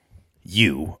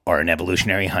You are an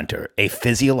evolutionary hunter, a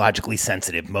physiologically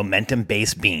sensitive,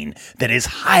 momentum-based being that is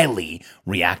highly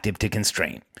reactive to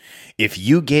constraint. If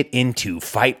you get into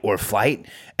fight or flight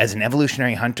as an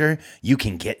evolutionary hunter, you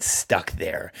can get stuck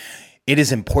there. It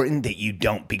is important that you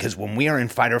don't, because when we are in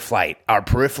fight or flight, our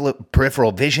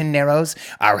peripheral vision narrows,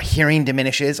 our hearing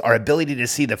diminishes, our ability to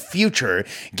see the future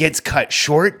gets cut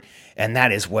short, and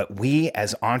that is what we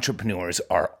as entrepreneurs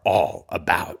are all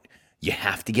about. You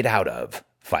have to get out of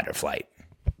fight or flight.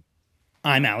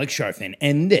 I'm Alex Sharfin,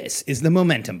 and this is the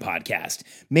Momentum Podcast,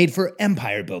 made for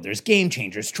empire builders, game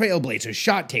changers, trailblazers,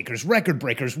 shot takers, record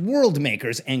breakers, world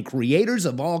makers, and creators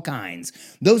of all kinds.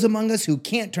 Those among us who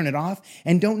can't turn it off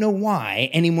and don't know why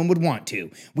anyone would want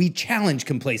to. We challenge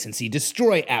complacency,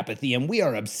 destroy apathy, and we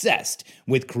are obsessed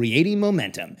with creating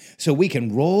momentum so we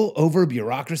can roll over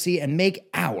bureaucracy and make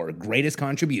our greatest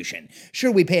contribution.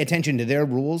 Sure, we pay attention to their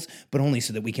rules, but only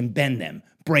so that we can bend them,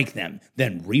 break them,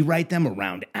 then rewrite them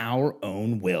around our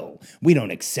own will. We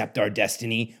don't accept our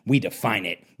destiny, we define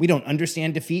it. We don't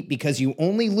understand defeat because you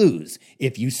only lose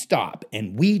if you stop,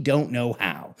 and we don't know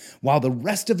how. While the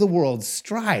rest of the world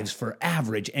strives for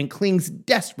average and clings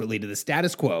desperately to the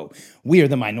status quo, we are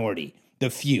the minority,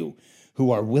 the few, who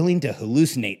are willing to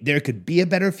hallucinate there could be a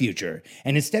better future,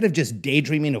 and instead of just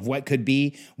daydreaming of what could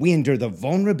be, we endure the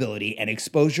vulnerability and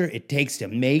exposure it takes to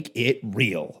make it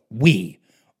real. We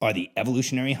are the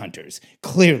evolutionary hunters,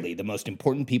 clearly the most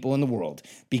important people in the world,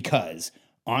 because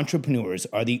entrepreneurs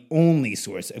are the only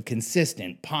source of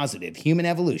consistent, positive human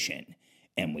evolution,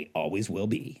 and we always will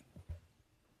be.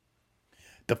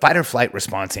 The fight or flight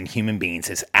response in human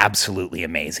beings is absolutely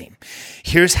amazing.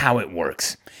 Here's how it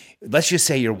works. Let's just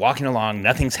say you're walking along,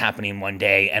 nothing's happening one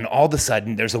day, and all of a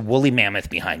sudden there's a woolly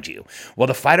mammoth behind you. Well,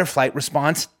 the fight or flight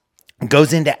response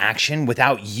goes into action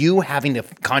without you having to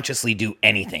consciously do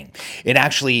anything. It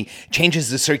actually changes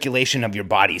the circulation of your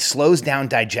body, slows down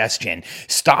digestion,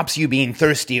 stops you being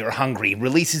thirsty or hungry,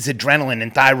 releases adrenaline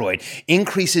and thyroid,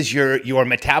 increases your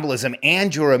metabolism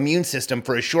and your immune system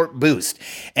for a short boost,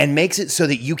 and makes it so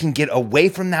that you can get away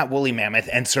from that woolly mammoth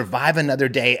and survive another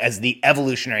day as the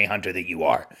evolutionary hunter that you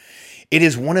are. It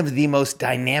is one of the most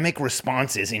dynamic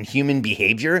responses in human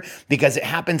behavior because it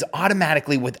happens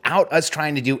automatically without us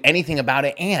trying to do anything about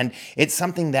it, and it's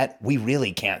something that we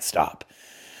really can't stop.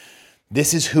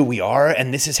 This is who we are,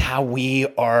 and this is how we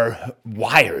are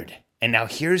wired. And now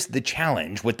here's the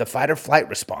challenge with the fight or flight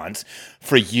response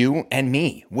for you and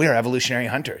me. We're evolutionary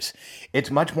hunters.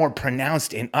 It's much more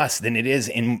pronounced in us than it is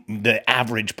in the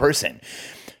average person.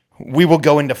 We will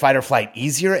go into fight or flight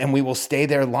easier, and we will stay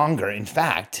there longer. In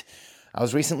fact, I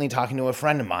was recently talking to a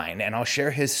friend of mine, and I'll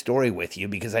share his story with you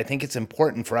because I think it's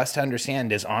important for us to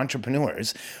understand as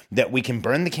entrepreneurs that we can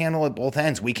burn the candle at both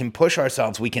ends. We can push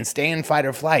ourselves. We can stay in fight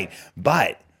or flight,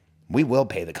 but we will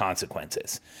pay the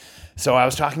consequences. So I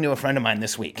was talking to a friend of mine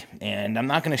this week, and I'm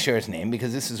not going to share his name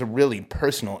because this is a really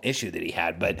personal issue that he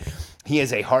had, but he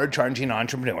is a hard-charging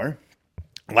entrepreneur,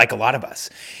 like a lot of us.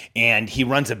 And he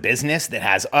runs a business that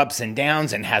has ups and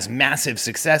downs and has massive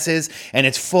successes, and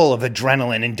it's full of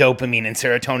adrenaline and dopamine and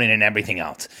serotonin and everything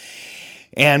else.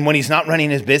 And when he's not running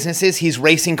his businesses, he's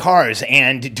racing cars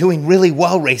and doing really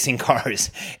well racing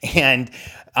cars. And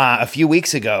a few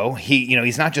weeks ago,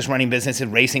 he's not just running businesses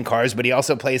racing cars, but he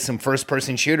also plays some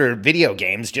first-person shooter video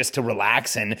games just to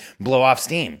relax and blow off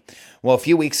steam. Well, a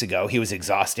few weeks ago, he was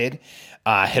exhausted,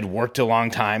 had worked a long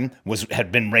time,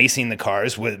 had been racing the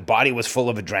cars, body was full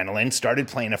of adrenaline, started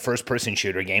playing a first-person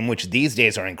shooter game, which these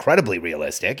days are incredibly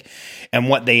realistic. And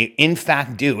what they in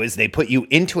fact do is they put you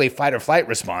into a fight or flight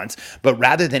response, but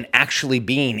rather than actually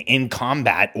being in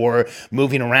combat or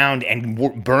moving around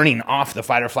and burning off the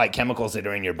fight or flight chemicals that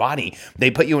are in your body,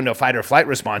 they put you into a fight or flight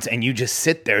response, and you just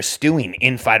sit there stewing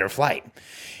in fight or flight.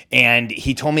 And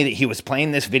he told me that he was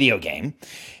playing this video game,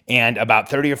 and about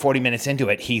 30 or 40 minutes into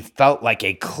it, he felt like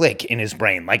a click in his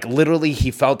brain. Like literally,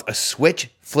 he felt a switch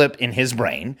flip in his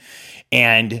brain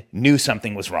and knew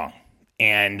something was wrong.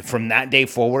 And from that day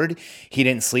forward, he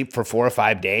didn't sleep for 4 or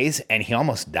 5 days, and he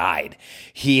almost died.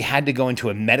 He had to go into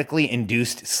a medically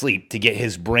induced sleep to get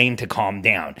his brain to calm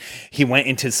down. He went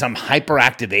into some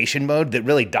hyperactivation mode that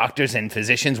really doctors and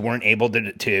physicians weren't able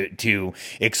to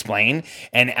explain.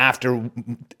 And after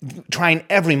trying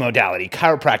every modality,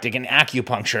 chiropractic and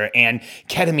acupuncture and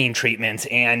ketamine treatments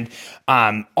and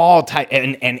and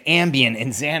Ambien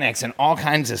and Xanax and all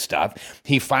kinds of stuff,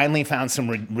 he finally found some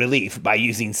relief by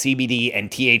using CBD and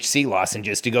THC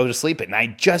lozenges to go to sleep at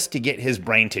night just to get his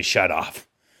brain to shut off.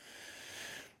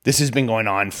 This has been going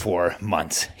on for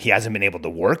months. He hasn't been able to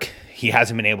work. He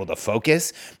hasn't been able to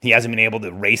focus. He hasn't been able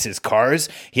to race his cars.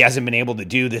 He hasn't been able to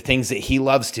do the things that he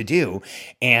loves to do.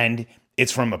 And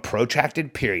It's from a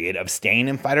protracted period of staying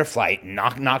in fight or flight,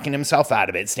 knocking himself out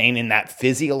of it, staying in that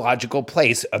physiological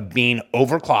place of being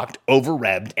overclocked,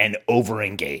 over-revved, and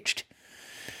over-engaged.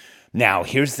 Now,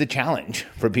 here's the challenge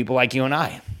for people like you and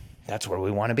I. That's where we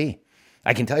want to be.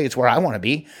 I can tell you it's where I want to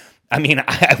be. I mean,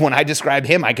 when I describe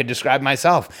him, I could describe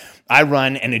myself. I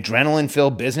run an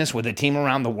adrenaline-filled business with a team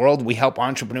around the world. We help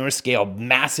entrepreneurs scale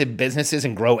massive businesses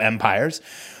and grow empires.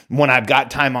 When I've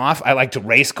got time off, I like to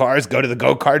race cars, go to the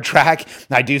go-kart track.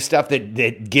 I do stuff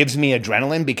that gives me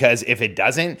adrenaline, because if it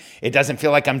doesn't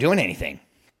feel like I'm doing anything.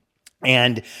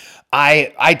 And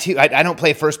I don't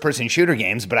play first-person shooter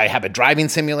games, but I have a driving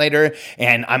simulator,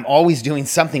 and I'm always doing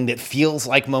something that feels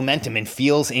like momentum and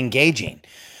feels engaging.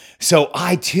 So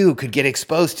I too could get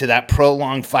exposed to that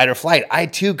prolonged fight or flight. I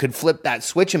too could flip that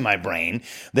switch in my brain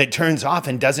that turns off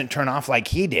and doesn't turn off like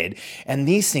he did. And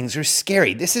these things are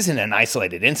scary. This isn't an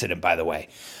isolated incident, by the way.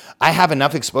 I have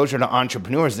enough exposure to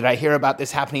entrepreneurs that I hear about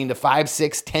this happening to 5,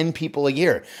 6, 10 people a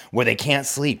year, where they can't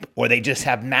sleep, or they just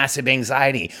have massive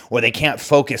anxiety, or they can't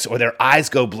focus, or their eyes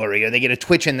go blurry, or they get a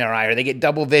twitch in their eye, or they get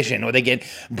double vision, or they get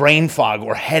brain fog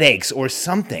or headaches, or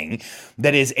something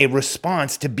that is a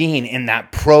response to being in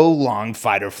that prolonged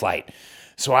fight or flight.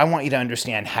 So I want you to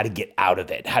understand how to get out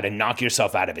of it, how to knock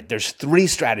yourself out of it. There's 3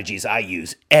 strategies I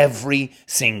use every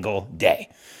single day.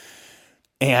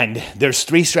 And there's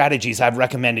 3 strategies I've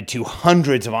recommended to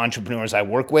hundreds of entrepreneurs I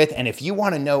work with. And if you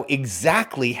want to know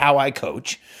exactly how I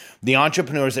coach the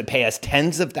entrepreneurs that pay us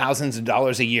tens of thousands of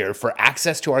dollars a year for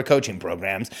access to our coaching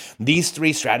programs, these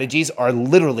 3 strategies are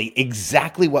literally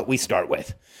exactly what we start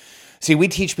with. See, we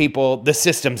teach people the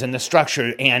systems and the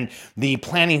structure and the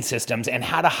planning systems and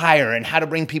how to hire and how to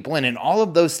bring people in and all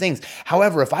of those things.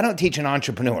 However, if I don't teach an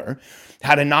entrepreneur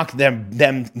how to knock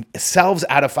themselves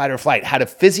out of fight or flight, how to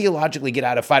physiologically get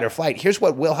out of fight or flight, here's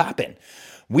what will happen.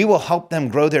 We will help them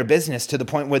grow their business to the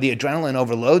point where the adrenaline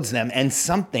overloads them and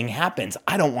something happens.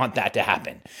 I don't want that to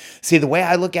happen. See, the way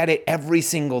I look at it every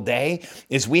single day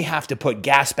is we have to put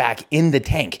gas back in the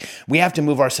tank. We have to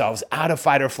move ourselves out of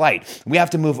fight or flight. We have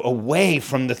to move away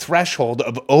from the threshold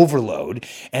of overload,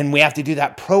 and we have to do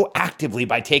that proactively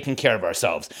by taking care of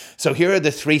ourselves. So here are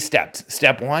the 3 steps.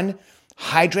 Step 1,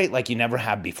 hydrate like you never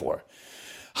have before.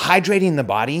 Hydrating the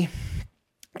body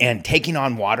and taking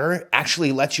on water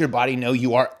actually lets your body know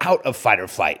you are out of fight or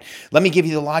flight. Let me give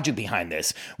you the logic behind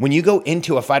this. When you go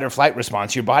into a fight or flight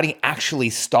response, your body actually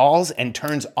stalls and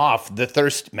turns off the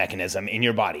thirst mechanism in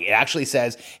your body. It actually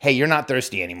says, hey, you're not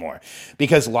thirsty anymore.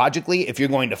 Because logically, if you're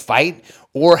going to fight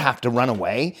or have to run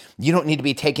away, you don't need to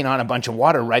be taking on a bunch of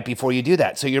water right before you do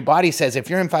that. So your body says, if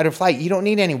you're in fight or flight, you don't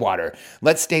need any water.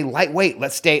 Let's stay lightweight.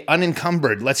 Let's stay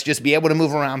unencumbered. Let's just be able to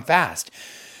move around fast.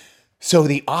 So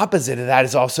the opposite of that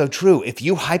is also true. If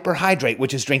you hyperhydrate,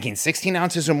 which is drinking 16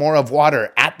 ounces or more of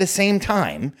water at the same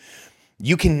time,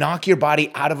 you can knock your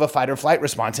body out of a fight or flight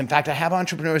response. In fact, I have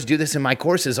entrepreneurs do this in my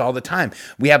courses all the time.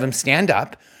 We have them stand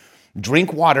up,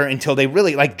 drink water until they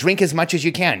really, drink as much as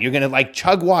you can. You're going to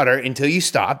chug water until you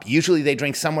stop. Usually they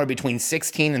drink somewhere between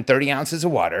 16 and 30 ounces of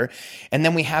water. And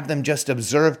then we have them just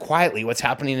observe quietly what's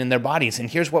happening in their bodies. And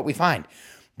here's what we find.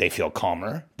 They feel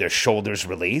calmer, their shoulders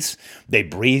release, they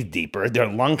breathe deeper, their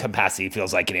lung capacity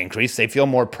feels like an increase, they feel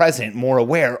more present, more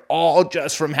aware, all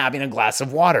just from having a glass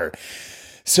of water.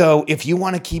 So if you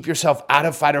want to keep yourself out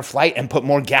of fight or flight and put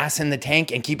more gas in the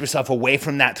tank and keep yourself away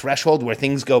from that threshold where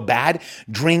things go bad,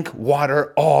 drink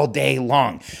water all day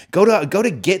long. Go to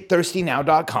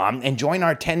getthirstynow.com and join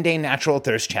our 10-day natural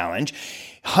thirst challenge.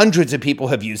 Hundreds of people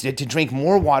have used it to drink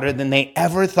more water than they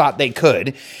ever thought they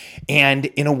could, and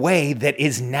in a way that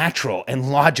is natural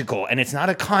and logical, and it's not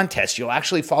a contest. You'll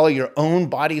actually follow your own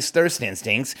body's thirst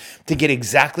instincts to get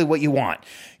exactly what you want.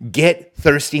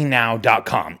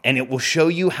 GetThirstyNow.com, and it will show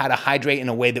you how to hydrate in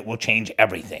a way that will change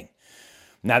everything.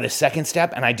 Now, the second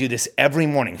step, and I do this every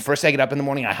morning. First, I get up in the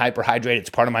morning, I hyperhydrate.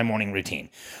 It's part of my morning routine.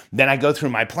 Then I go through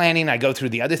my planning. I go through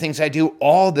the other things I do,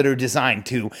 all that are designed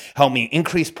to help me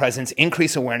increase presence,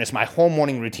 increase awareness. My whole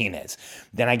morning routine is.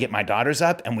 Then I get my daughters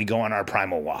up and we go on our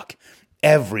primal walk.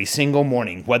 Every single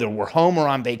morning, whether we're home or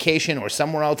on vacation or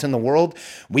somewhere else in the world,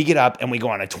 we get up and we go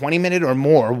on a 20-minute or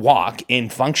more walk in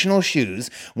functional shoes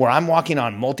where I'm walking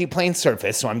on multi-plane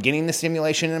surface, so I'm getting the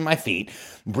stimulation in my feet,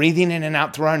 breathing in and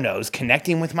out through our nose,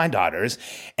 connecting with my daughters,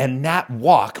 and that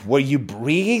walk where you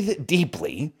breathe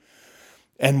deeply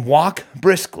and walk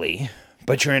briskly,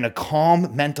 but you're in a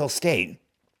calm mental state,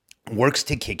 works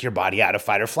to kick your body out of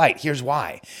fight or flight. Here's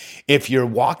why. If you're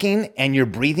walking and you're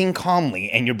breathing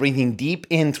calmly and you're breathing deep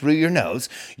in through your nose,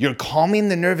 you're calming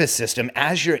the nervous system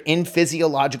as you're in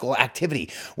physiological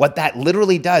activity. What that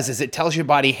literally does is it tells your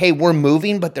body, hey, we're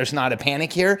moving, but there's not a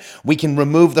panic here. We can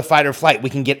remove the fight or flight.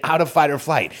 We can get out of fight or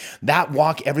flight. That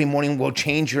walk every morning will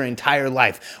change your entire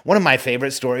life. One of my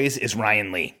favorite stories is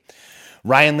Ryan Lee.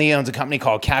 Ryan Lee owns a company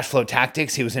called Cashflow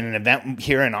Tactics. He was in an event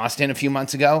here in Austin a few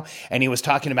months ago, and he was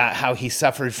talking about how he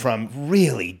suffered from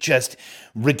really just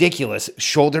ridiculous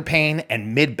shoulder pain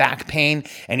and mid-back pain,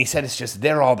 and he said it's just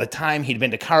there all the time. He'd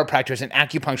been to chiropractors and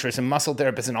acupuncturists and muscle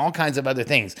therapists and all kinds of other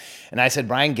things. And I said,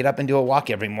 Brian, get up and do a walk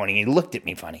every morning. He looked at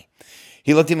me funny.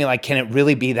 He looked at me like, can it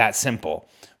really be that simple?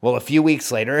 Well, a few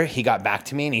weeks later, he got back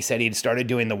to me and he said he'd started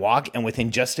doing the walk, and within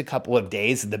just a couple of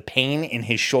days, the pain in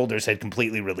his shoulders had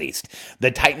completely released. The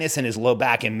tightness in his low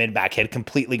back and mid back had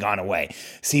completely gone away.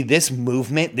 See, this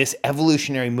movement, this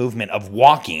evolutionary movement of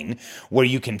walking, where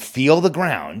you can feel the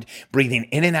ground, breathing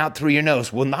in and out through your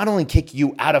nose, will not only kick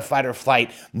you out of fight or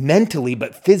flight mentally,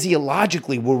 but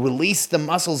physiologically will release the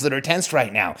muscles that are tensed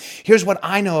right now. Here's what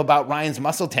I know about Ryan's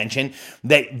muscle tension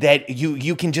that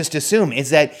you can just assume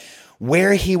is that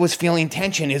where he was feeling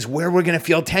tension is where we're going to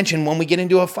feel tension when we get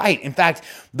into a fight. In fact,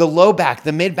 the low back,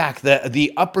 the mid back,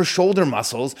 the upper shoulder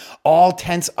muscles all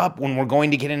tense up when we're going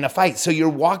to get in a fight. So you're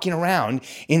walking around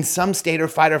in some state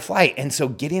of fight or flight. And so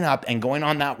getting up and going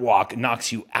on that walk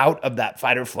knocks you out of that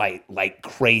fight or flight like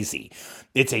crazy.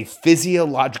 It's a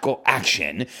physiological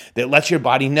action that lets your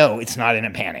body know it's not in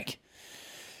a panic.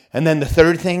 And then the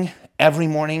third thing, every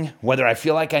morning, whether I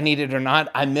feel like I need it or not,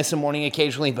 I miss a morning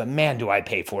occasionally, but man, do I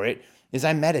pay for it, is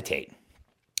I meditate.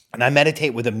 And I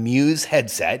meditate with a Muse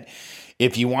headset.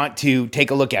 If you want to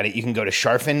take a look at it, you can go to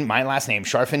Charfen, my last name,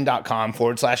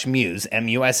 charfen.com/Muse,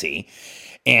 M-U-S-E.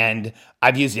 And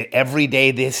I've used it every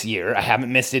day this year. I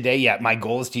haven't missed a day yet. My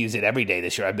goal is to use it every day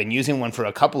this year. I've been using one for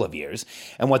a couple of years.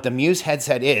 And what the Muse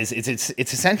headset is it's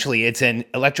essentially an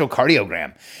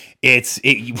electrocardiogram. It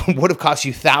would have cost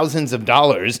you thousands of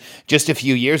dollars just a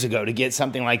few years ago to get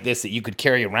something like this that you could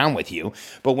carry around with you.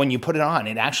 But when you put it on,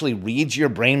 it actually reads your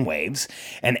brain waves.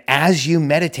 And as you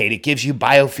meditate, it gives you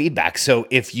biofeedback. So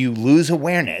if you lose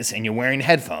awareness and you're wearing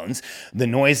headphones, the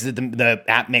noise that the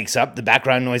app makes up, the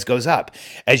background noise goes up.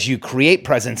 As you create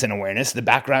presence and awareness, the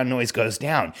background noise goes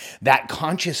down. That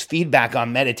conscious feedback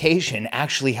on meditation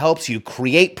actually helps you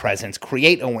create presence,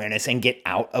 create awareness, and get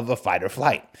out of a fight or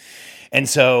flight. And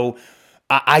so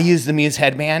I use the Muse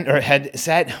headband or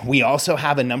headset. We also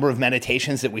have a number of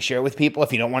meditations that we share with people.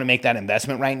 If you don't want to make that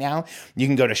investment right now, you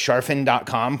can go to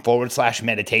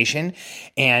charfen.com/meditation.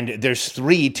 And there's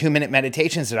 3 2-minute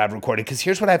meditations that I've recorded. Because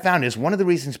here's what I found is one of the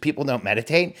reasons people don't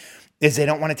meditate is they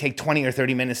don't want to take 20 or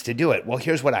 30 minutes to do it. Well,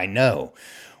 here's what I know.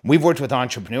 We've worked with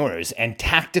entrepreneurs, and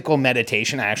tactical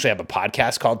meditation, I actually have a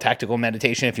podcast called Tactical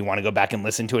Meditation if you want to go back and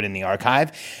listen to it in the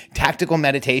archive. Tactical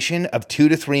meditation of 2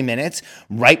 to 3 minutes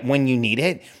right when you need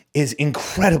it is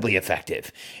incredibly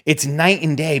effective. It's night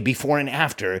and day before and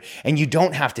after, and you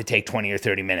don't have to take 20 or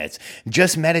 30 minutes.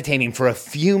 Just meditating for a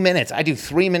few minutes. I do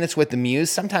 3 minutes with the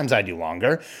Muse. Sometimes I do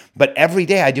longer, but every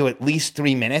day I do at least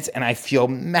 3 minutes, and I feel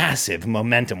massive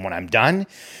momentum when I'm done.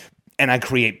 And I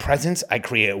create presence, I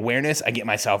create awareness, I get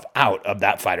myself out of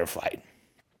that fight or flight.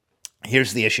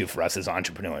 Here's the issue for us as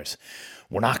entrepreneurs.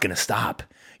 We're not going to stop.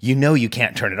 You know you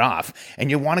can't turn it off.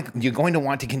 And you're going to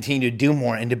want to continue to do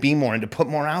more and to be more and to put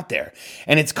more out there.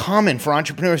 And it's common for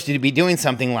entrepreneurs to be doing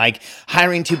something like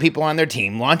hiring 2 people on their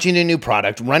team, launching a new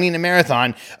product, running a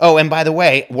marathon. Oh, and by the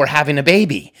way, we're having a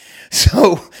baby.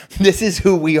 So this is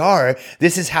who we are.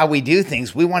 This is how we do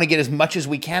things. We want to get as much as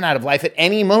we can out of life at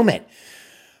any moment.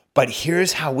 But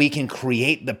here's how we can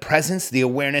create the presence, the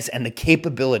awareness, and the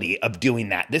capability of doing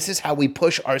that. This is how we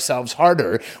push ourselves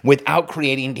harder without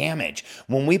creating damage.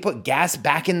 When we put gas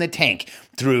back in the tank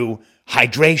through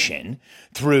hydration,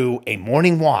 through a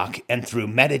morning walk, and through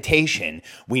meditation,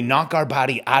 we knock our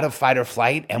body out of fight or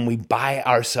flight, and we buy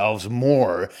ourselves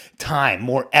more time,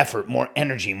 more effort, more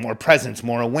energy, more presence,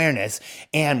 more awareness,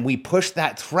 and we push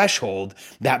that threshold,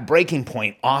 that breaking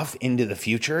point off into the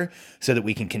future so that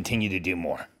we can continue to do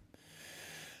more.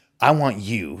 I want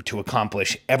you to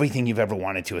accomplish everything you've ever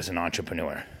wanted to as an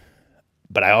entrepreneur,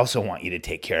 but I also want you to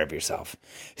take care of yourself.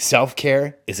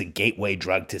 Self-care is a gateway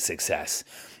drug to success.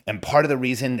 And part of the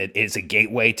reason that it's a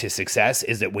gateway to success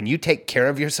is that when you take care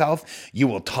of yourself, you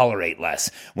will tolerate less.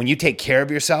 When you take care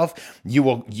of yourself, you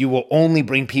will only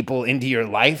bring people into your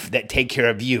life that take care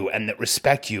of you and that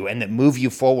respect you and that move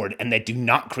you forward and that do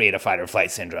not create a fight or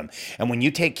flight syndrome. And when you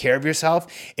take care of yourself,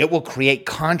 it will create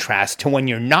contrast to when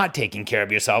you're not taking care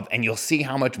of yourself, and you'll see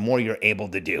how much more you're able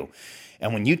to do.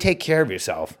 And when you take care of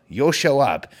yourself, you'll show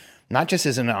up not just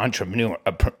as an entrepreneur,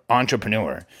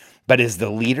 but as the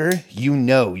leader you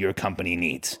know your company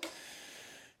needs.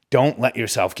 Don't let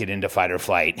yourself get into fight or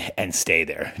flight and stay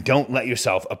there. Don't let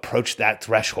yourself approach that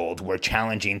threshold where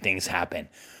challenging things happen.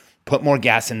 Put more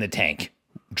gas in the tank.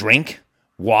 Drink,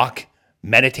 walk,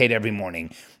 meditate every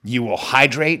morning. You will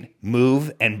hydrate,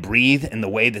 move, and breathe in the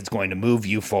way that's going to move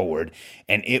you forward,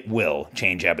 and it will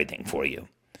change everything for you.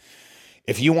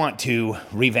 If you want to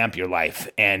revamp your life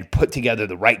and put together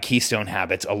the right keystone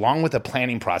habits along with a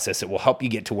planning process that will help you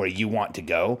get to where you want to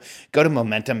go to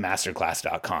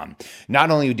MomentumMasterclass.com. Not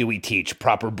only do we teach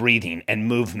proper breathing and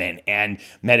movement and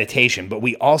meditation, but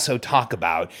we also talk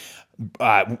about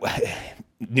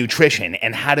nutrition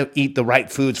and how to eat the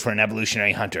right foods for an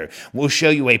evolutionary hunter. We'll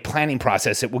show you a planning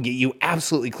process that will get you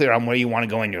absolutely clear on where you want to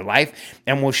go in your life,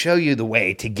 and we'll show you the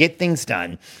way to get things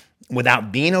done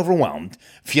without being overwhelmed,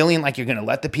 feeling like you're going to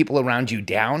let the people around you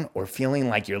down, or feeling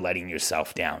like you're letting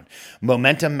yourself down.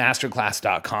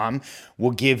 MomentumMasterclass.com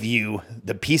will give you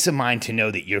the peace of mind to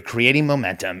know that you're creating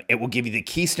momentum. It will give you the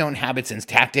keystone habits and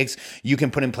tactics you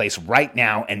can put in place right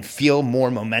now and feel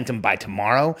more momentum by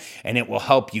tomorrow, and it will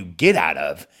help you get out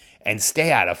of and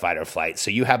stay out of fight or flight so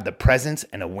you have the presence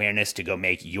and awareness to go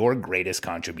make your greatest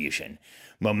contribution.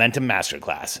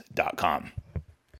 MomentumMasterclass.com.